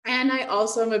And I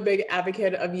also am a big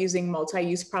advocate of using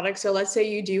multi-use products. So let's say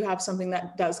you do have something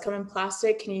that does come in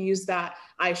plastic. Can you use that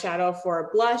eyeshadow for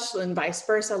a blush and vice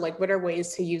versa? Like, what are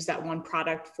ways to use that one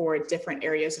product for different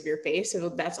areas of your face? So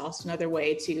that's also another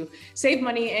way to save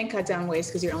money and cut down waste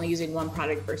because you're only using one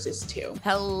product versus two.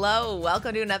 Hello,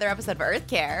 welcome to another episode of Earth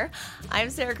Care. I'm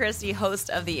Sarah Christie,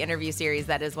 host of the interview series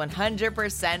that is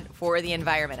 100% for the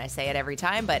environment. I say it every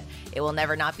time, but it will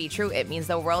never not be true. It means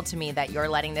the world to me that you're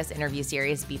letting this interview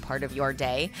series be part of your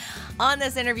day. On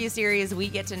this interview series, we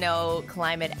get to know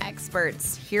climate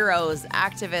experts, heroes,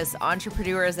 activists,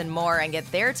 entrepreneurs, and more, and get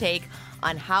their take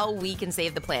on how we can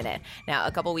save the planet. Now,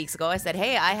 a couple weeks ago, I said,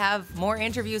 hey, I have more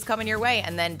interviews coming your way,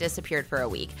 and then disappeared for a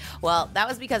week. Well, that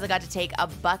was because I got to take a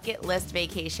bucket list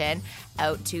vacation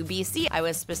out to BC. I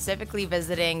was specifically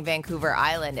visiting Vancouver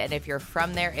Island, and if you're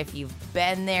from there, if you've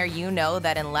been there, you know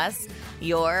that unless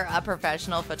you're a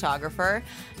professional photographer,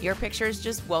 your pictures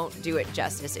just won't do it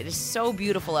justice. It is so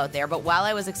beautiful out there. But while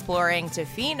I was exploring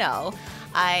Tofino,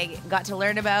 I got to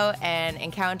learn about and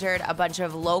encountered a bunch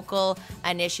of local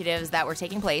initiatives that were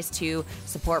taking place to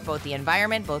support both the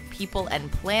environment, both people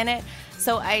and planet.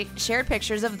 So I shared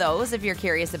pictures of those if you're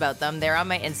curious about them. They're on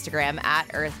my Instagram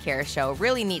at Earth Care Show.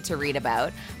 Really neat to read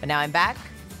about. But now I'm back.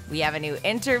 We have a new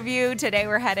interview. Today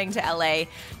we're heading to LA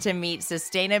to meet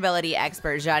sustainability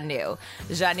expert Janu.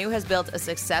 Janu has built a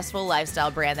successful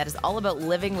lifestyle brand that is all about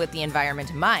living with the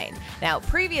environment in mind. Now,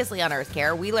 previously on Earth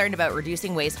Care, we learned about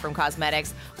reducing waste from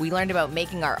cosmetics. We learned about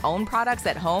making our own products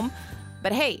at home.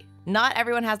 But hey, not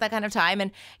everyone has that kind of time,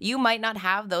 and you might not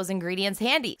have those ingredients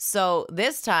handy. So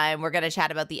this time, we're going to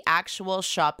chat about the actual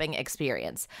shopping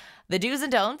experience, the do's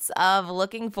and don'ts of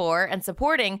looking for and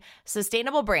supporting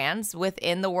sustainable brands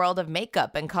within the world of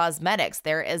makeup and cosmetics.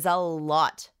 There is a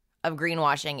lot of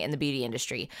greenwashing in the beauty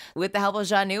industry. With the help of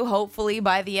Janu, hopefully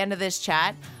by the end of this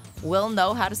chat, we'll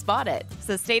know how to spot it.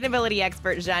 Sustainability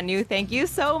expert Janu, thank you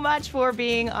so much for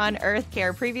being on Earth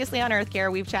Care. Previously on Earth Care,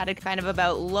 we've chatted kind of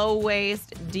about low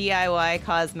waste DIY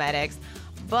cosmetics.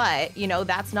 But,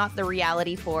 that's not the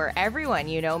reality for everyone.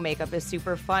 Makeup is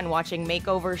super fun. Watching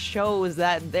makeover shows,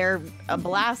 that they're a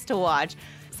blast to watch.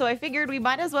 So I figured we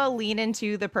might as well lean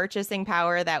into the purchasing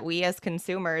power that we as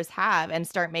consumers have and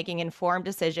start making informed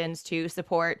decisions to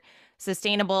support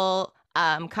sustainable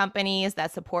companies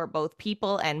that support both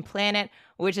people and planet,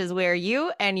 which is where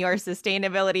you and your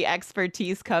sustainability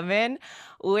expertise come in.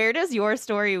 Where does your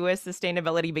story with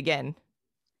sustainability begin?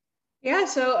 Yeah,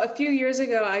 so a few years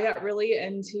ago, I got really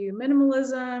into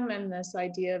minimalism and this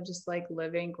idea of just like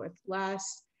living with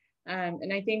less.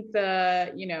 And I think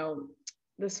the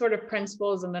sort of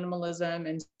principles of minimalism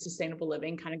and sustainable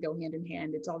living kind of go hand in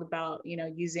hand. It's all about,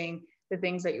 using the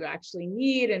things that you actually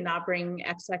need and not bringing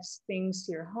excess things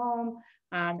to your home,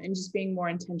 and just being more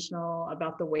intentional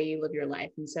about the way you live your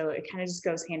life. And so it kind of just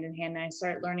goes hand in hand. And I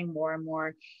started learning more and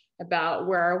more about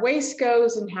where our waste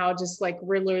goes and how just like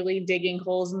we're literally digging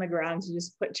holes in the ground to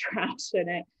just put trash in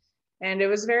it. And it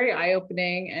was very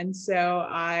eye-opening. And so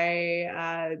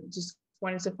I just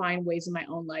wanted to find ways in my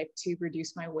own life to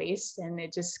reduce my waste. And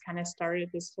it just kind of started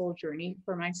this whole journey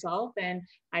for myself. And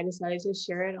I decided to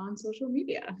share it on social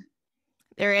media.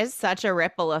 There is such a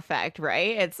ripple effect,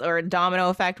 right? Or a domino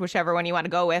effect, whichever one you want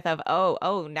to go with, of,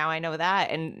 oh, now I know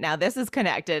that. And now this is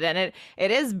connected. And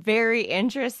it is very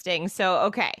interesting. So,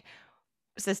 okay.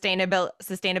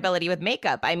 Sustainability with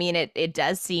makeup. I mean, it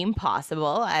does seem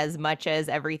possible as much as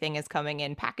everything is coming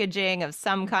in packaging of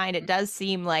some kind. It does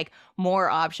seem like more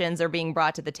options are being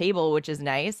brought to the table, which is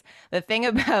nice. The thing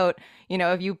about,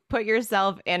 if you put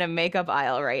yourself in a makeup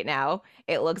aisle right now,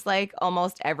 it looks like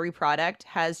almost every product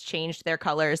has changed their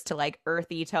colors to like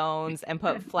earthy tones and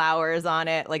put flowers on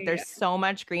it. Like there's so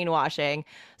much greenwashing.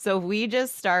 So if we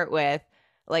just start with,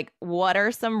 like, what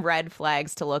are some red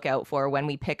flags to look out for when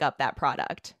we pick up that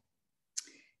product?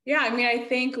 Yeah, I mean, I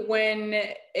think when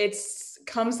it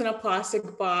comes in a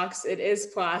plastic box, it is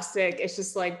plastic. It's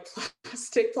just like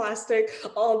plastic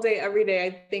all day, every day,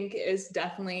 I think is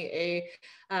definitely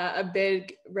a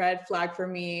big red flag for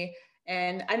me.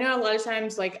 And I know a lot of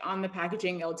times, like on the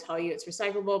packaging, it'll tell you it's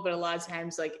recyclable, but a lot of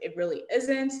times, like it really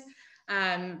isn't.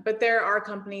 But there are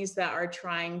companies that are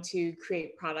trying to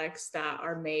create products that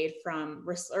are made from,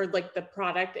 or like the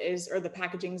product is, or the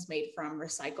packaging is made from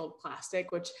recycled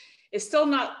plastic, which is still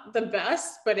not the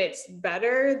best, but it's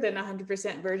better than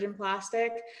 100% virgin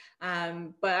plastic.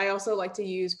 But I also like to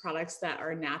use products that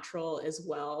are natural as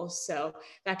well. So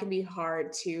that can be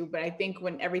hard too. But I think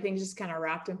when everything's just kind of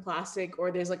wrapped in plastic,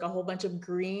 or there's like a whole bunch of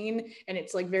green and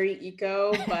it's like very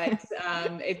eco, but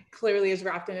it clearly is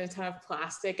wrapped in a ton of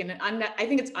plastic, and I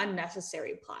think it's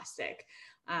unnecessary plastic.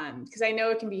 Because I know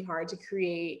it can be hard to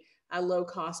create low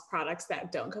cost products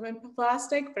that don't come in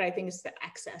plastic, but I think it's the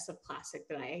excess of plastic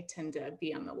that I tend to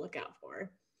be on the lookout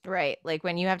for. Right. Like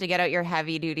when you have to get out your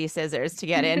heavy duty scissors to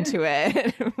get into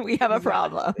it, we have a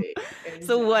problem. Exactly.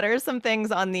 So, what Exactly. are some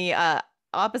things on the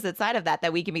opposite side of that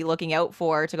that we can be looking out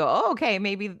for to go, oh, okay,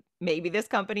 maybe this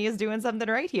company is doing something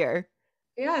right here?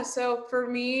 Yeah, so for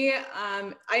me,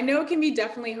 I know it can be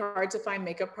definitely hard to find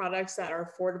makeup products that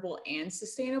are affordable and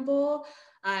sustainable.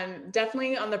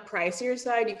 Definitely on the pricier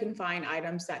side, you can find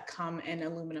items that come in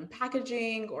aluminum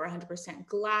packaging or 100%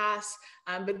 glass,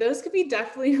 but those could be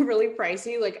definitely really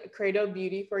pricey. Like Credo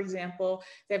Beauty, for example,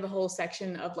 they have a whole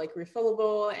section of like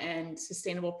refillable and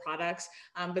sustainable products,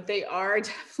 but they are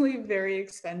definitely very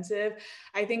expensive.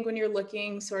 I think when you're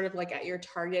looking sort of like at your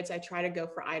targets, I try to go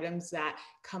for items that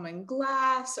come in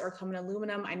glass or come in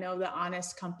aluminum. I know the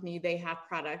Honest company, they have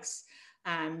products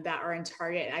that are in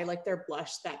Target. I like their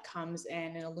blush that comes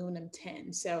in an aluminum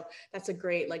tin. So that's a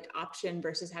great like option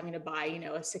versus having to buy,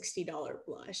 a $60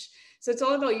 blush. So it's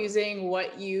all about using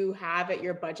what you have at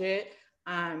your budget,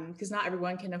 because not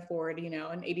everyone can afford, an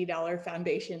 $80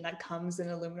 foundation that comes in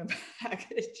aluminum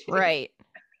packaging. Right.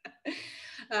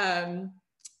 um,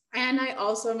 and I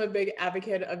also am a big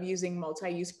advocate of using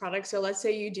multi-use products. So let's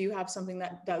say you do have something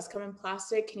that does come in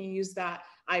plastic. Can you use that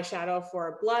eyeshadow for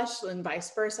a blush and vice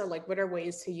versa? Like what are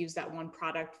ways to use that one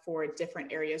product for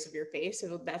different areas of your face?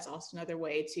 So that's also another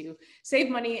way to save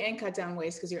money and cut down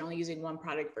waste because you're only using one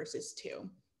product versus two.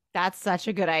 That's such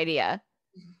a good idea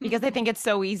because I think it's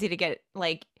so easy to get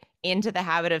like into the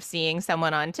habit of seeing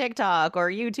someone on TikTok or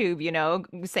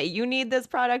YouTube, say you need this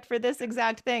product for this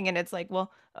exact thing. And it's like,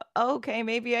 well, okay,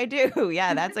 maybe I do.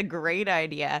 Yeah, that's a great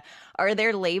idea. Are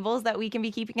there labels that we can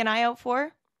be keeping an eye out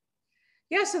for?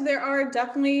 Yeah, so there are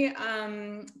definitely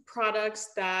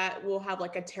products that will have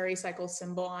like a TerryCycle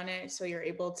symbol on it. So you're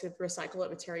able to recycle it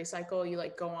with TerryCycle. You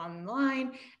like go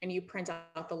online and you print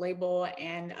out the label,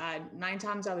 and 9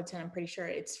 times out of 10, I'm pretty sure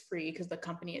it's free because the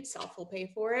company itself will pay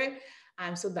for it.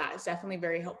 So that's definitely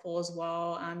very helpful as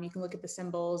well. You can look at the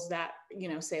symbols that,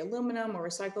 say aluminum or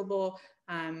recyclable,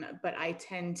 but I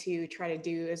tend to try to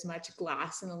do as much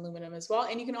glass and aluminum as well.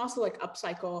 And you can also like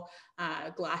upcycle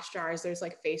glass jars. There's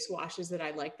like face washes that I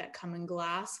like that come in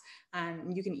glass.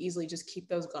 You can easily just keep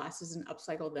those glasses and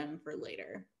upcycle them for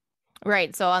later.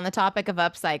 Right. So, on the topic of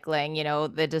upcycling,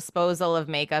 the disposal of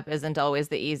makeup isn't always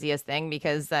the easiest thing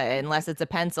because unless it's a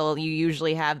pencil, you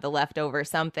usually have the leftover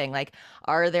something. Like,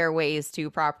 are there ways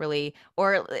to properly,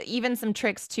 or even some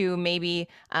tricks to maybe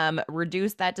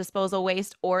reduce that disposal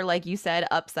waste, or like you said,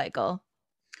 upcycle?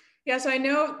 Yeah, so I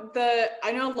know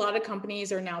a lot of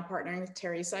companies are now partnering with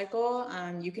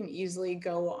TerryCycle. You can easily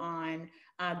go on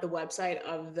the website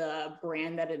of the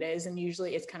brand that it is, and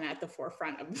usually it's kind of at the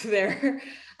forefront of their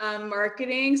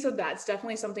marketing. So that's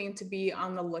definitely something to be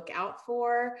on the lookout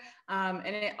for. And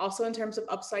it also in terms of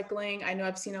upcycling, I know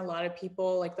I've seen a lot of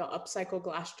people like they'll upcycle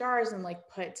glass jars and like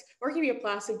or it can be a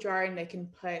plastic jar and they can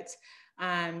put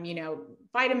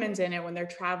vitamins in it when they're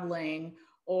traveling.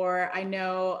 Or I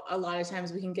know a lot of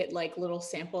times we can get like little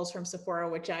samples from Sephora,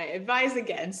 which I advise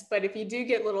against. But if you do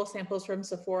get little samples from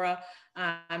Sephora,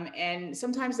 and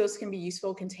sometimes those can be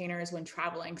useful containers when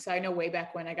traveling. So I know way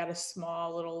back when I got a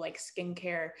small little like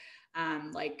skincare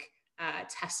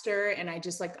tester, and I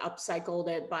just like upcycled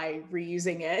it by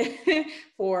reusing it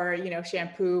for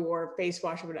shampoo or face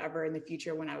wash or whatever in the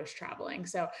future when I was traveling.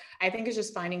 So I think it's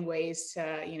just finding ways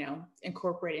to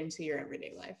incorporate into your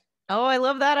everyday life. Oh, I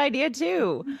love that idea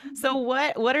too. So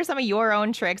what are some of your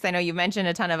own tricks? I know you mentioned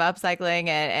a ton of upcycling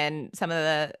and some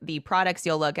of the products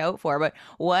you'll look out for, but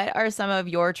what are some of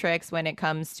your tricks when it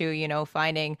comes to,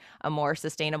 finding a more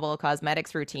sustainable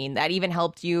cosmetics routine that even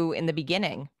helped you in the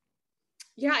beginning?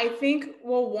 Yeah, I think,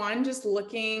 well, one, just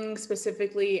looking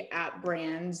specifically at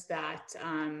brands that,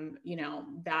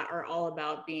 that are all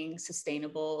about being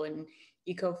sustainable and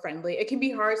eco-friendly. It can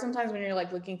be hard sometimes when you're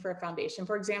like looking for a foundation,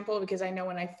 for example, because I know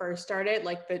when I first started,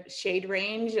 like the shade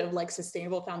range of like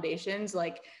sustainable foundations,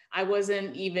 like I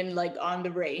wasn't even like on the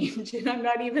range and I'm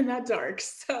not even that dark.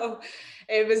 So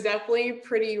it was definitely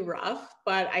pretty rough,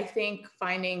 but I think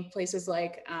finding places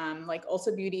like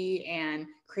Ulta Beauty and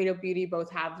Credo Beauty both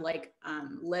have like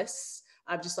lists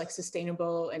of just like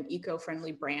sustainable and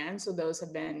eco-friendly brands. So those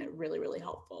have been really, really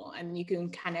helpful. And you can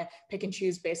kind of pick and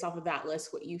choose based off of that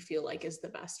list what you feel like is the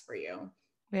best for you.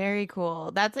 Very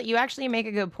cool. You actually make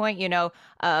a good point,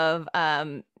 of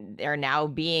there now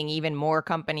being even more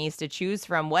companies to choose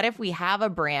from. What if we have a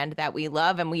brand that we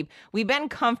love and we've been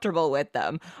comfortable with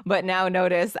them, but now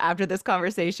notice after this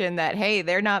conversation that hey,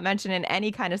 they're not mentioning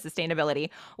any kind of sustainability.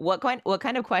 What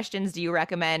kind of questions do you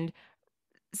recommend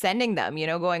sending them,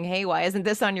 going, hey, why isn't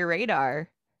this on your radar?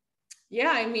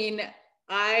 Yeah, I mean,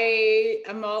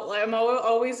 I'm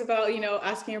always about,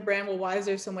 asking a brand, well, why is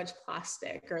there so much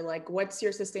plastic? Or like, what's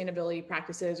your sustainability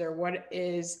practices, or what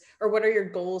are your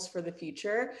goals for the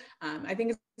future? I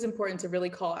think it's important to really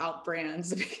call out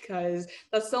brands because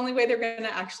that's the only way they're going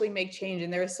to actually make change.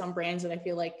 And there are some brands that I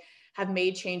feel like have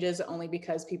made changes only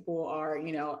because people are,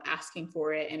 asking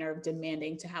for it and are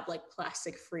demanding to have like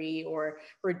plastic free or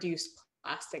reduced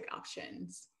plastic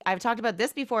options. I've talked about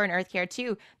this before in Earth Care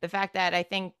too. The fact that I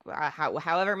think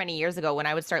however many years ago, when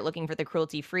I would start looking for the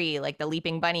cruelty free, like the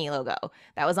Leaping Bunny logo,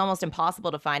 that was almost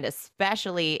impossible to find,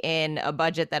 especially in a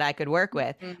budget that I could work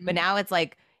with. But Mhm. now it's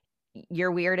like,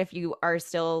 you're weird if you are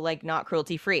still like not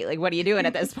cruelty free. Like, what are you doing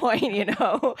at this point, you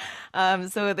know?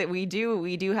 So that we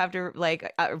do have to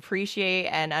like appreciate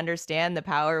and understand the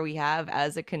power we have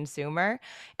as a consumer.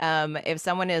 If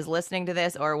someone is listening to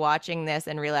this or watching this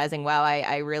and realizing, wow,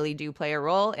 I really do play a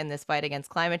role in this fight against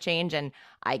climate change and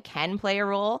I can play a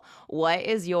role, what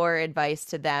is your advice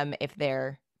to them if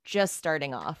they're just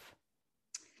starting off?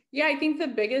 Yeah, I think the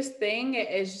biggest thing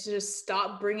is just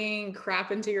stop bringing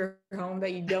crap into your home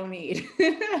that you don't need.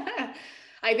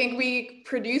 I think we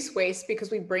produce waste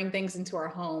because we bring things into our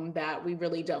home that we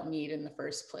really don't need in the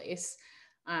first place.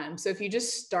 So if you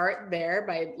just start there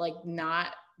by like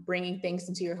not bringing things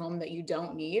into your home that you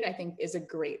don't need, I think is a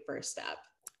great first step.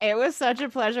 It was such a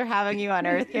pleasure having you on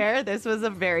Earth Care. This was a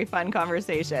very fun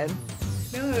conversation.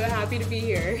 No, happy to be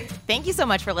here. Thank you so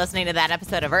much for listening to that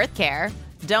episode of Earth Care.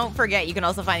 Don't forget, you can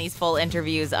also find these full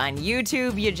interviews on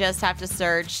YouTube. You just have to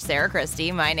search Sarah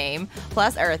Christie, my name,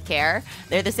 plus Earth Care.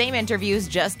 They're the same interviews,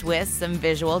 just with some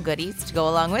visual goodies to go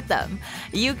along with them.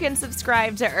 You can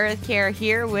subscribe to Earth Care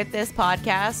here with this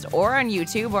podcast or on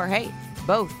YouTube, or hey,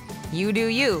 both. You do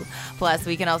you. Plus,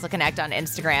 we can also connect on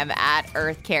Instagram at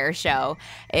Earth Care Show.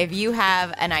 If you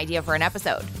have an idea for an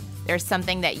episode, there's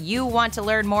something that you want to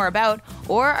learn more about,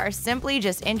 or are simply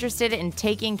just interested in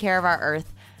taking care of our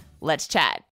Earth, let's chat.